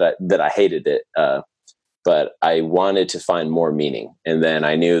 Not that I hated it. But I wanted to find more meaning. And then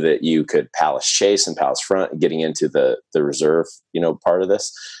I knew that you could palace chase and palace front, getting into the reserve, part of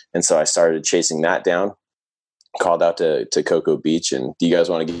this. And so I started chasing that down, called out to Cocoa Beach. And do you guys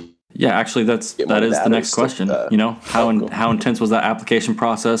want to get? Yeah, actually that is the next question. How intense was that application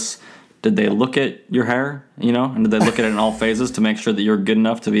process? Did they look at your hair, and did they look at it in all phases to make sure that you're good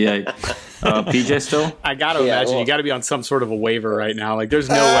enough to be a PJ still? I got to imagine you got to be on some sort of a waiver right now. Like, there's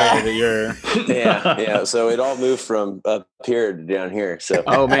no way that you're. Yeah. So it all moved from up here to down here. So.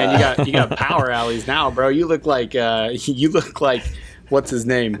 Oh man, you got power alleys now, bro. You look like what's his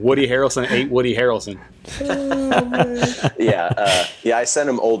name? Woody Harrelson ate Woody Harrelson. Yeah. I sent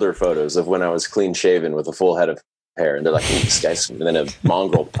him older photos of when I was clean shaven with a full head of hair, and they're like, this guy's, and then a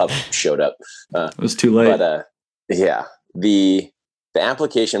mongrel pup showed up. It was too late. But the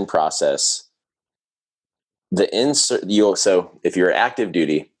application process, so if you're active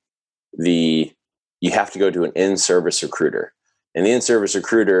duty, you have to go to an in-service recruiter, and the in-service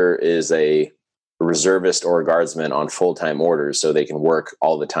recruiter is a reservist or a guardsman on full-time orders, so they can work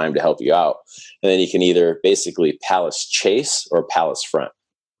all the time to help you out. And then you can either basically palace chase or palace front.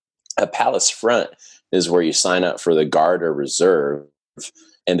 A palace front is where you sign up for the guard or reserve.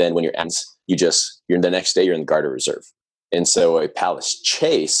 And then when you're the next day, you're in the guard or reserve. And so a palace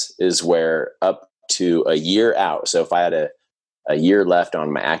chase is where up to a year out. So if I had a year left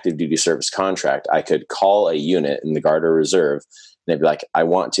on my active duty service contract, I could call a unit in the guard or reserve, and they'd be like, I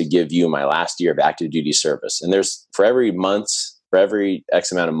want to give you my last year of active duty service. And for every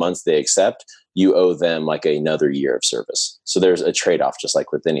X amount of months they accept, you owe them like another year of service. So there's a trade-off, just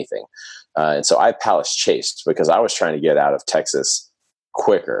like with anything. And so I palace chased because I was trying to get out of Texas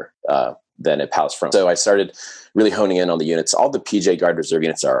quicker than at palace front. So I started really honing in on the units. All the PJ Guard Reserve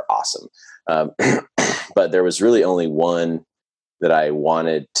units are awesome. But there was really only one that I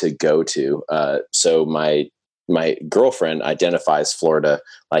wanted to go to. So my girlfriend identifies Florida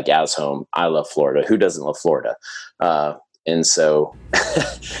like as home. I love Florida. Who doesn't love Florida? And so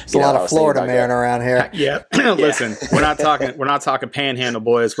there's a lot of Florida man around here. Yeah. Listen, we're not talking panhandle,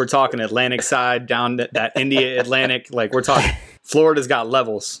 boys. We're talking Atlantic side down that India Atlantic. Like, we're talking Florida's got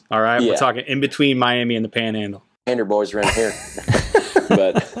levels. All right. Yeah. We're talking in between Miami and the panhandle. Pander boys around here.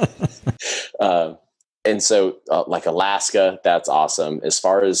 But, and so like Alaska, that's awesome. As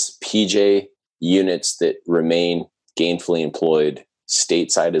far as PJ units that remain gainfully employed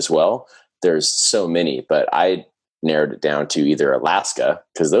stateside as well, there's so many, but I narrowed it down to either Alaska,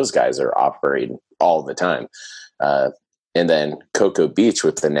 because those guys are operating all the time, and then Cocoa Beach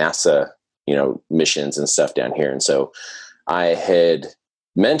with the NASA, missions and stuff down here. And so I had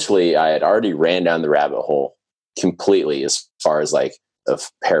already ran down the rabbit hole completely as far as like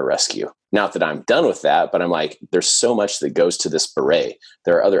of pararescue. Not that I'm done with that, but I'm like, there's so much that goes to this beret.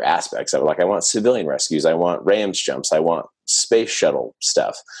 There are other aspects of it. Like, I want civilian rescues. I want RAMS jumps. I want space shuttle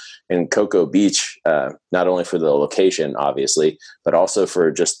stuff. And Cocoa Beach, not only for the location, obviously, but also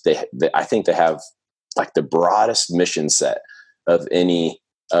for just, I think they have like the broadest mission set of any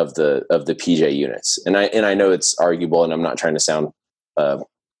of the PJ units. And I know it's arguable, and I'm not trying to sound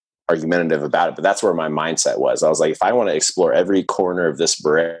argumentative about it, but that's where my mindset was. I was like, if I want to explore every corner of this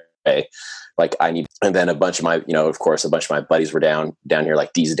beret, like I need, and then a bunch of my, of course, a bunch of my buddies were down here,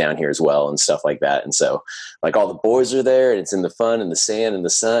 like D's down here as well and stuff like that. And so like all the boys are there, and it's in the fun and the sand and the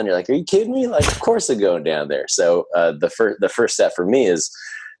sun. You're like, are you kidding me? Like, of course they're going down there. So the first step for me is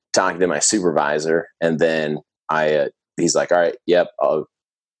talking to my supervisor. And then he's like, all right, yep,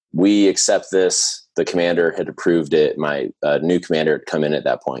 we accept this. The commander had approved it. My new commander had come in at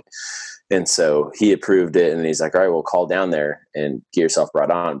that point. And so he approved it, and he's like, all right, we'll call down there and get yourself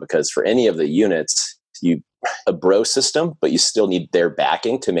brought on, because for any of the units, a bro system, but you still need their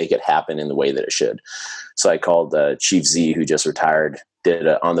backing to make it happen in the way that it should. So I called Chief Z, who just retired, did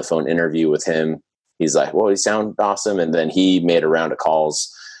an on the phone interview with him. He's like, well, he sounds awesome. And then he made a round of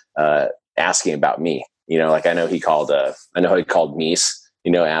calls asking about me. Like I know he called Mies.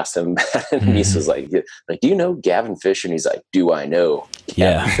 Asked him, and Mies was like, do you know Gavin Fisher? And he's like, do I know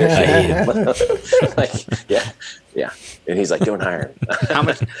Gavin Fisher? Like, yeah. And he's like, don't hire him.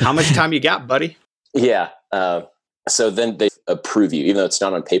 How much time you got, buddy? Yeah. So then they approve you, even though it's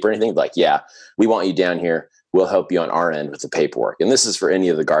not on paper or anything. Like, yeah, we want you down here. We'll help you on our end with the paperwork. And this is for any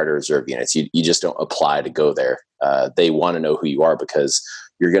of the Guard or Reserve units. You just don't apply to go there. They want to know who you are, because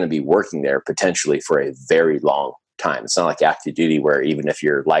you're going to be working there potentially for a very long time. It's not like active duty where even if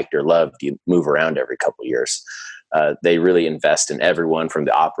you're liked or loved, you move around every couple of years. They really invest in everyone from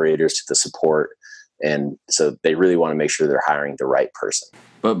the operators to the support. And so they really want to make sure they're hiring the right person.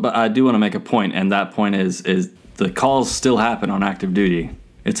 But I do want to make a point, and that point is the calls still happen on active duty.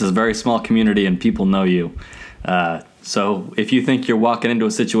 It's a very small community, and people know you. So if you think you're walking into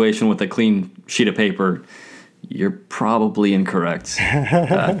a situation with a clean sheet of paper, you're probably incorrect.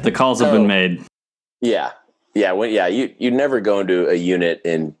 The calls have been made. Yeah. You never go into a unit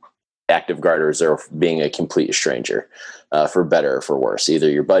in active Guard or Reserve being a complete stranger, for better or for worse. Either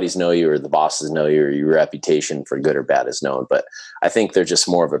your buddies know you, or the bosses know you, or your reputation for good or bad is known. But I think there's just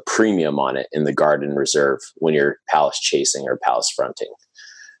more of a premium on it in the Guard and Reserve when you're palace chasing or palace fronting.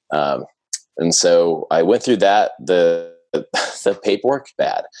 And so I went through that, the paperwork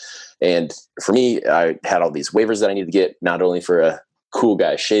bad. And for me, I had all these waivers that I needed to get, not only for a cool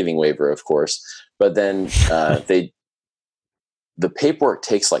guy shaving waiver, of course, but then the paperwork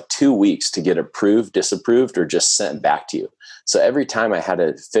takes like 2 weeks to get approved, disapproved, or just sent back to you. So every time I had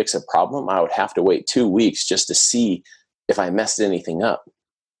to fix a problem, I would have to wait 2 weeks just to see if I messed anything up.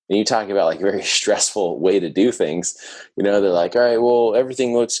 And you talk about like a very stressful way to do things. They're like, all right, well,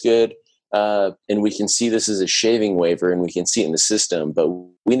 everything looks good. And we can see this is a shaving waiver, and we can see it in the system, but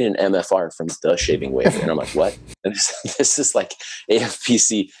we need an MFR from the shaving waiver. And I'm like, what? And this is like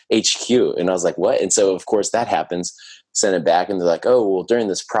AFPC HQ. And I was like, what? And so of course that happens, send it back, and they're like, oh, well, during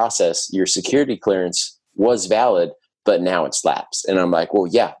this process, your security clearance was valid, but now it's lapsed. And I'm like, well,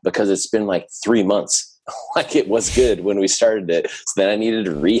 yeah, because it's been like 3 months. Like it was good when we started it. So then I needed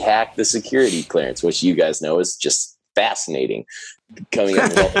to rehack the security clearance, which you guys know is just fascinating, coming up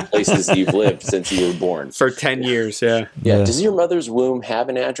with all the places you've lived since you were born. For 10 years, yeah. Does your mother's womb have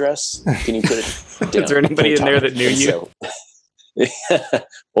an address? Can you put it down? Is there anybody in there that knew you? So,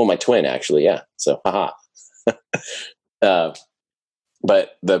 well, my twin, actually, yeah. So, haha. But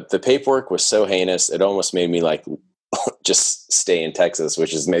the paperwork was so heinous, it almost made me like just stay in Texas,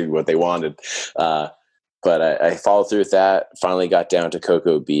 which is maybe what they wanted. But I followed through with that, finally got down to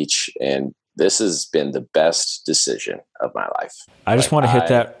Cocoa Beach, and this has been the best decision of my life. I just want to hit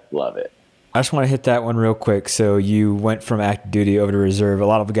that. Love it. I just want to hit that one real quick. So you went from active duty over to reserve. A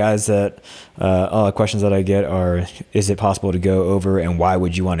lot of the guys all the questions that I get are, is it possible to go over, and why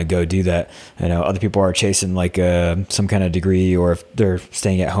would you want to go do that? Other people are chasing like some kind of degree, or if they're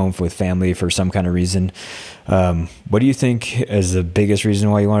staying at home with family for some kind of reason. What do you think is the biggest reason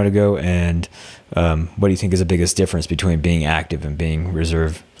why you wanted to go? And what do you think is the biggest difference between being active and being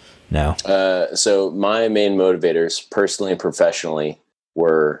reserve now? So my main motivators, personally and professionally,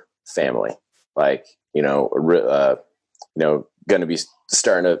 were family. Like, going to be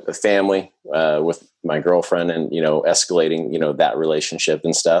starting a family with my girlfriend, and escalating that relationship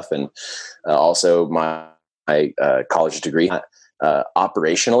and stuff, and also my college degree.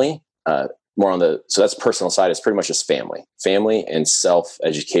 Operationally, more on so that's personal side. It's pretty much just family and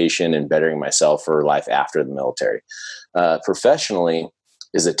self-education and bettering myself for life after the military. Professionally,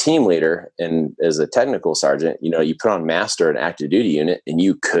 as a team leader and as a technical sergeant, you put on master an active duty unit, and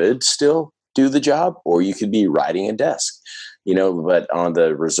you could still do the job, or you could be riding a desk, but on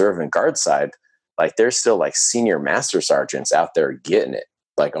the reserve and guard side, like there's still like senior master sergeants out there getting it,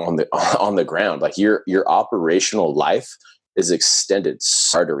 like on the ground. Like your operational life is extended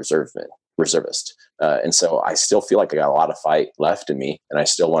as a reservist. And so I still feel like I got a lot of fight left in me, and I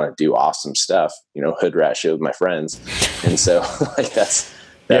still want to do awesome stuff, hood rat shit with my friends. And so like that's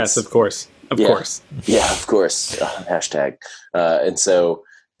yes, of course. Of course. Yeah, of course. Hashtag. And so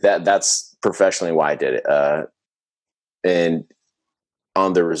that's professionally why I did it. And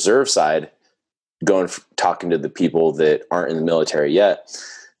on the reserve side, talking to the people that aren't in the military yet,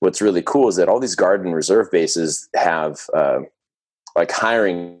 what's really cool is that all these guard and reserve bases have like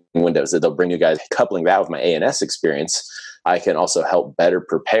hiring windows that they'll bring you guys. Coupling that with my A&S experience, I can also help better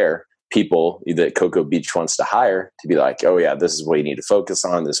prepare people that Cocoa Beach wants to hire to be like, oh yeah, this is what you need to focus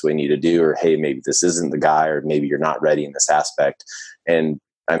on, this is what you need to do, or hey, maybe this isn't the guy, or maybe you're not ready in this aspect. And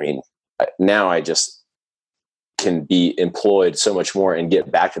I mean, now I just can be employed so much more and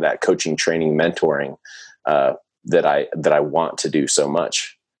get back to that coaching, training, mentoring that I want to do so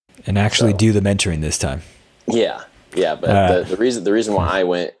much. And actually do the mentoring this time. Yeah. But the reason why I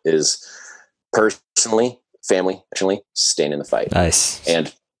went is personally, family, actually staying in the fight. Nice.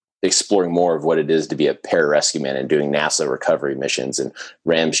 And exploring more of what it is to be a pararescue man and doing NASA recovery missions and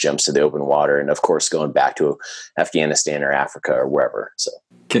RAMS jumps to the open water. And of course, going back to Afghanistan or Africa or wherever. So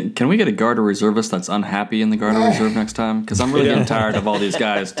can we get a guard or reservist that's unhappy in the guard or reserve next time? Because I'm really getting tired of all these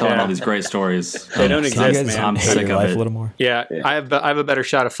guys telling all these great stories. They don't exist, man. I'm sick of it. A little more. Yeah. I have a better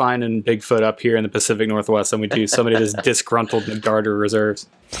shot of finding Bigfoot up here in the Pacific Northwest than we do somebody that's disgruntled in the guard or reserves.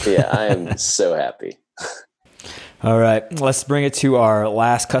 Yeah, I am so happy. All right, let's bring it to our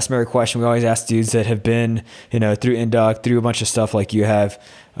last customary question. We always ask dudes that have been, through INDOC, through a bunch of stuff like you have.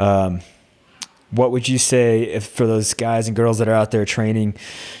 What would you say for those guys and girls that are out there training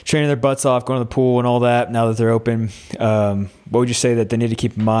their butts off, going to the pool and all that, now that they're open? What would you say that they need to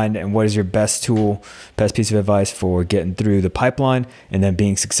keep in mind, and what is your best tool, best piece of advice for getting through the pipeline and then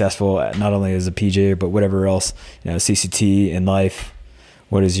being successful at not only as a PJ, but whatever else, CCT in life?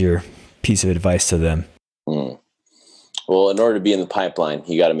 What is your piece of advice to them? Well, in order to be in the pipeline,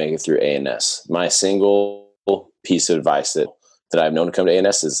 you got to make it through A&S. My single piece of advice that I've known to come to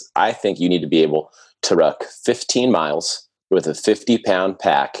A&S is I think you need to be able to ruck 15 miles with a 50-pound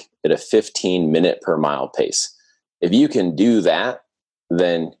pack at a 15-minute per mile pace. If you can do that,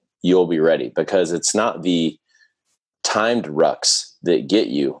 then you'll be ready, because it's not the timed rucks that get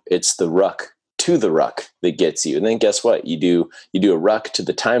you. It's the ruck to the ruck that gets you. And then guess what? You do a ruck to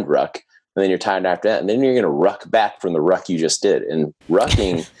the timed ruck, and then you're tired after that, and then you're going to ruck back from the ruck you just did. And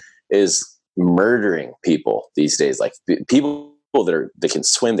rucking is murdering people these days. Like people that can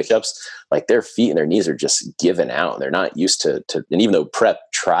swim the cups, like their feet and their knees are just giving out, and they're not used to. And even though prep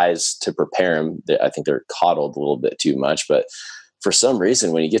tries to prepare them, I think they're coddled a little bit too much. But for some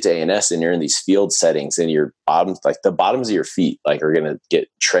reason, when you get to A&S and you're in these field settings, and your bottoms, like the bottoms of your feet, like are going to get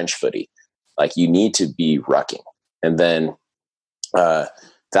trench footy. Like you need to be rucking, and then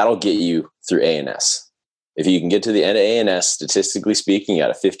that'll get you through A&S. If you can get to the end of A&S, statistically speaking, you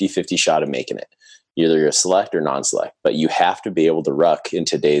got a 50-50 shot of making it. Either you're a select or non-select, but you have to be able to ruck in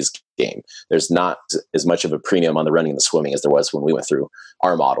today's game. There's not as much of a premium on the running and the swimming as there was when we went through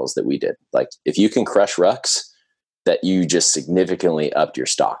our models that we did. Like if you can crush rucks, that you just significantly upped your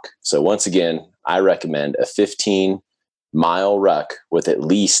stock. So once again, I recommend a 15-mile ruck with at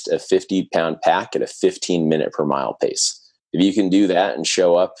least a 50-pound pack at a 15-minute per mile pace. If you can do that and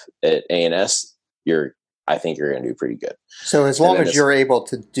show up at A&S, I think you're going to do pretty good. So as long as you're able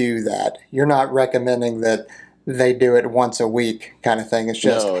to do that, you're not recommending that they do it once a week kind of thing. It's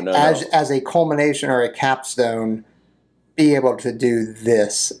just as a culmination or a capstone, be able to do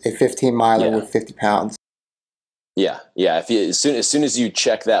this, a 15-miler with 50 pounds. Yeah. As soon as you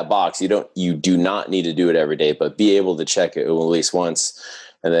check that box, you do not need to do it every day, but be able to check it at least once.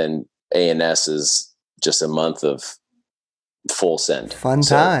 And then A&S is just a month of full send. Fun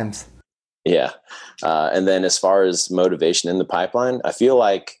times. Yeah. And then as far as motivation in the pipeline, I feel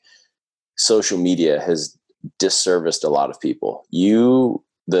like social media has disserviced a lot of people. The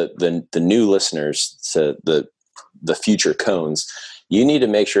new listeners to the future cones, you need to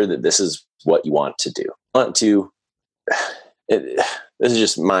make sure that this is what you want to do. This is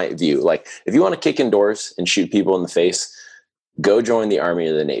just my view. Like, if you want to kick indoors and shoot people in the face, go join the Army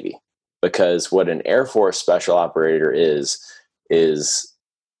or the Navy, because what an Air Force special operator is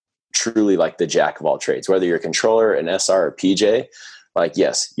truly like the jack of all trades. Whether you're a controller, an SR, or PJ, like,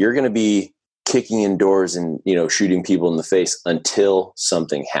 yes, you're going to be kicking indoors and, you know, shooting people in the face until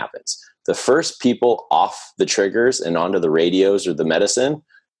something happens. The first people off the triggers and onto the radios or the medicine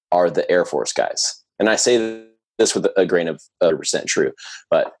are the Air Force guys. And I say this with a grain of 100% true,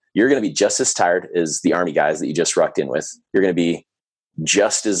 but you're going to be just as tired as the Army guys that you just rucked in with. You're going to be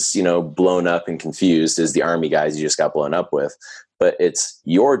just as, you know, blown up and confused as the Army guys you just got blown up with. But it's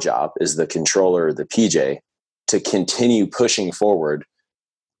your job as the controller or the PJ to continue pushing forward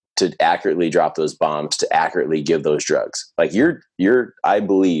to accurately drop those bombs, to accurately give those drugs. Like, I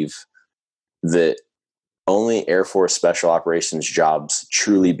believe that only Air Force special operations jobs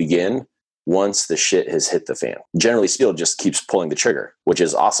truly begin once the shit has hit the fan. Generally, SEAL just keeps pulling the trigger, which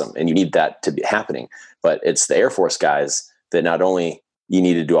is awesome, and you need that to be happening. But it's the Air Force guys that not only you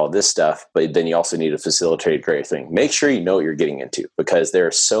need to do all this stuff, but then you also need to facilitate a great thing. Make sure you know what you're getting into, because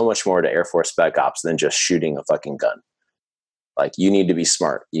there's so much more to Air Force spec ops than just shooting a fucking gun. Like, you need to be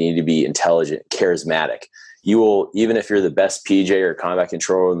smart. You need to be intelligent, charismatic. You will, even if you're the best PJ or combat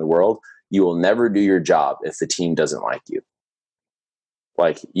controller in the world, you will never do your job if the team doesn't like you.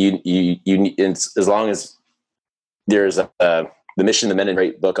 Like, you as long as there's the Mission the Men in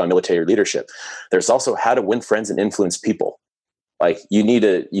Great book on military leadership, there's also how to win friends and influence people. Like, you need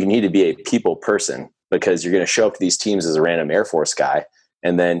to be a people person, because you're going to show up to these teams as a random Air Force guy,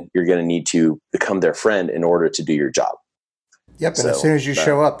 and then you're going to need to become their friend in order to do your job. Yep, and as soon as you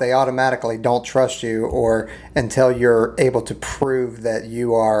show up, they automatically don't trust you, or until you're able to prove that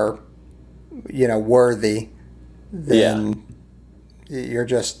you are, you know, worthy, then you're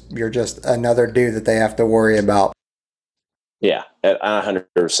just another dude that they have to worry about. Yeah,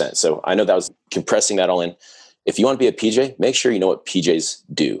 100%. So I know that was compressing that all in. If you want to be a PJ, make sure you know what PJs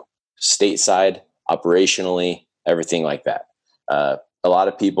do, stateside, operationally, everything like that. A lot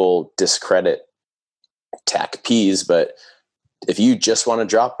of people discredit TAC Ps, but if you just want to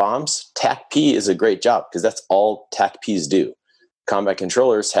drop bombs, TAC P is a great job, because that's all TAC Ps do. Combat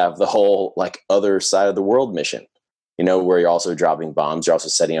controllers have the whole, like, other side of the world mission, you know, where you're also dropping bombs, you're also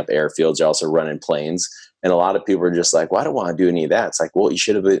setting up airfields, you're also running planes. And a lot of people are just like, well, I don't want to do any of that. It's like, well, you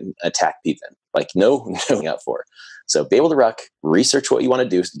should have been a TAC P then. Like, no up for. So be able to ruck, research what you want to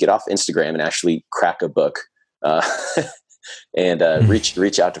do, get off Instagram and actually crack a book, and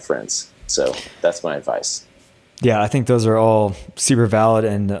reach out to friends. So that's my advice. Yeah, I think those are all super valid,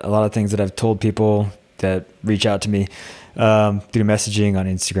 and a lot of things that I've told people that reach out to me through messaging on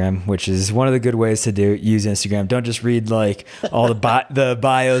Instagram, which is one of the good ways to use Instagram. Don't just read like all the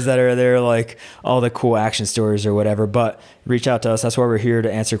bios that are there, like all the cool action stories or whatever, but reach out to us. That's why we're here,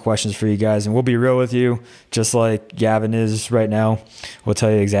 to answer questions for you guys, and we'll be real with you, just like Gavin is right now. We'll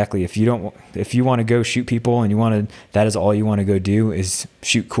tell you exactly, if you want to go shoot people and that is all you want to go do is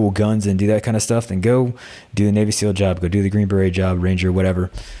shoot cool guns and do that kind of stuff, then go do the Navy SEAL job, go do the Green Beret job, Ranger,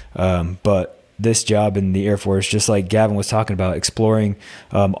 whatever. But this job in the Air Force, just like Gavin was talking about, exploring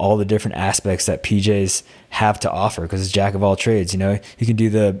all the different aspects that PJs have to offer, because it's jack of all trades. You know, you can do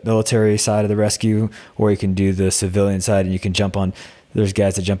the military side of the rescue, or you can do the civilian side, and you can jump on. There's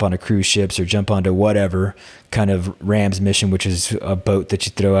guys that jump onto cruise ships or jump onto whatever kind of RAMS mission, which is a boat that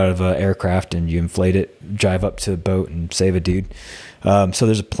you throw out of an aircraft and you inflate it, drive up to a boat and save a dude. So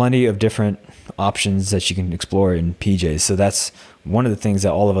there's plenty of different options that you can explore in PJs. So that's one of the things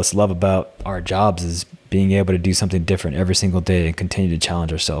that all of us love about our jobs, is being able to do something different every single day and continue to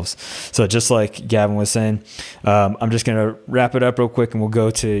challenge ourselves. So just like Gavin was saying, I'm just going to wrap it up real quick, and we'll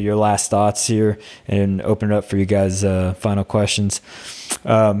go to your last thoughts here and open it up for you guys' final questions.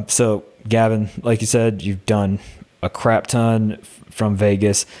 So Gavin, like you said, you've done a crap ton from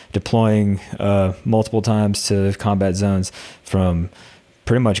Vegas, deploying multiple times to combat zones, from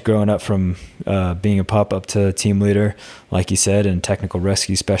pretty much growing up from being a pup up to team leader, like you said, and technical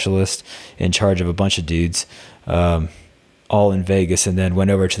rescue specialist in charge of a bunch of dudes, all in Vegas, and then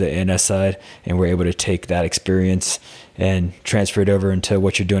went over to the A&S side and were able to take that experience and transfer it over into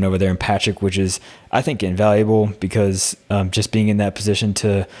what you're doing over there in Patrick, which is, I think, invaluable, because just being in that position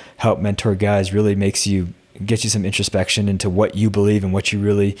to help mentor guys really gets you some introspection into what you believe and what you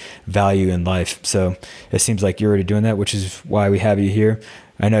really value in life. So it seems like you're already doing that, which is why we have you here.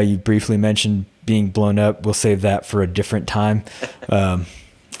 I know you briefly mentioned being blown up. We'll save that for a different time. And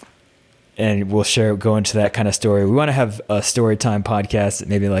we'll go into that kind of story. We want to have a story time podcast,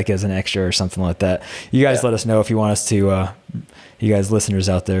 maybe like as an extra or something like that. You guys let us know if you want us to, you guys listeners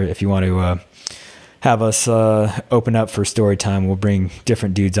out there, if you want to have us open up for story time. We'll bring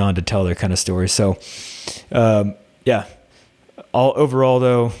different dudes on to tell their kind of stories. So, yeah. Overall,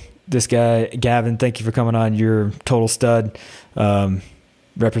 though, this guy, Gavin, thank you for coming on. You're a total stud.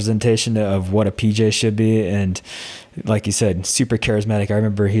 Representation of what a PJ should be. And like you said, super charismatic. I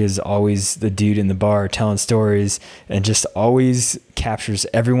remember he is always the dude in the bar telling stories and just always captures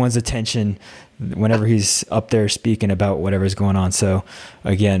everyone's attention whenever he's up there speaking about whatever's going on. So,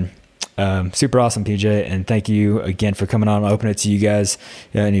 again, super awesome, PJ, and thank you again for coming on. I'll open it to you guys.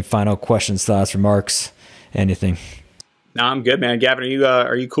 Any final questions, thoughts, remarks, anything? No, I'm good, man. Gavin,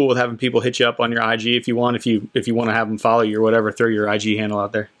 are you cool with having people hit you up on your IG if you want? If you want to have them follow you or whatever, throw your IG handle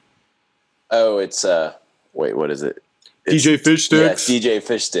out there. Oh, it's wait, what is it? It's, DJ Fishsticks. Yeah, DJ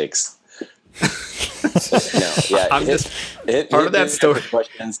Fishsticks. No, yeah, I'm just part of that story.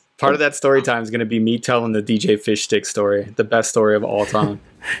 Part of that story time is going to be me telling the DJ Fishsticks story, the best story of all time.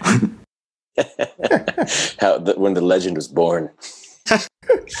 When the legend was born.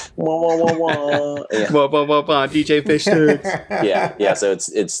 Wah, wah, wah, wah. Yeah. Wah, wah, wah, wah, DJ Fishsticks. Yeah. So it's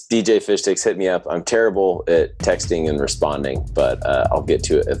DJ Fishsticks. Hit me up. I'm terrible at texting and responding, but I'll get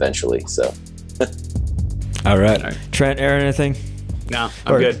to it eventually. So. All right. Trent, Aaron, anything? No,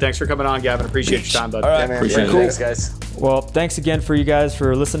 I'm good. Thanks for coming on, Gavin. Appreciate your time, bud. All right, man. Appreciate it. Cool. Thanks, guys. Well, thanks again for you guys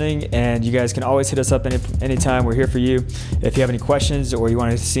for listening, and you guys can always hit us up anytime. We're here for you. If you have any questions or you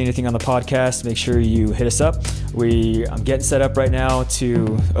want to see anything on the podcast, make sure you hit us up. I'm getting set up right now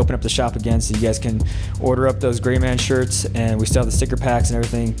to open up the shop again, so you guys can order up those Gray Man shirts, and we still have the sticker packs and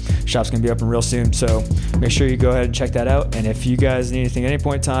everything. Shop's going to be open real soon, so make sure you go ahead and check that out. And if you guys need anything at any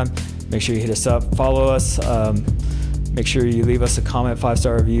point in time, make sure you hit us up, follow us. Make sure you leave us a comment,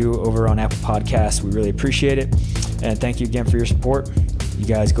 5-star review over on Apple Podcasts. We really appreciate it. And thank you again for your support. You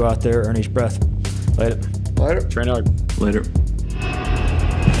guys go out there, earn each breath. Later. Train hard. Later.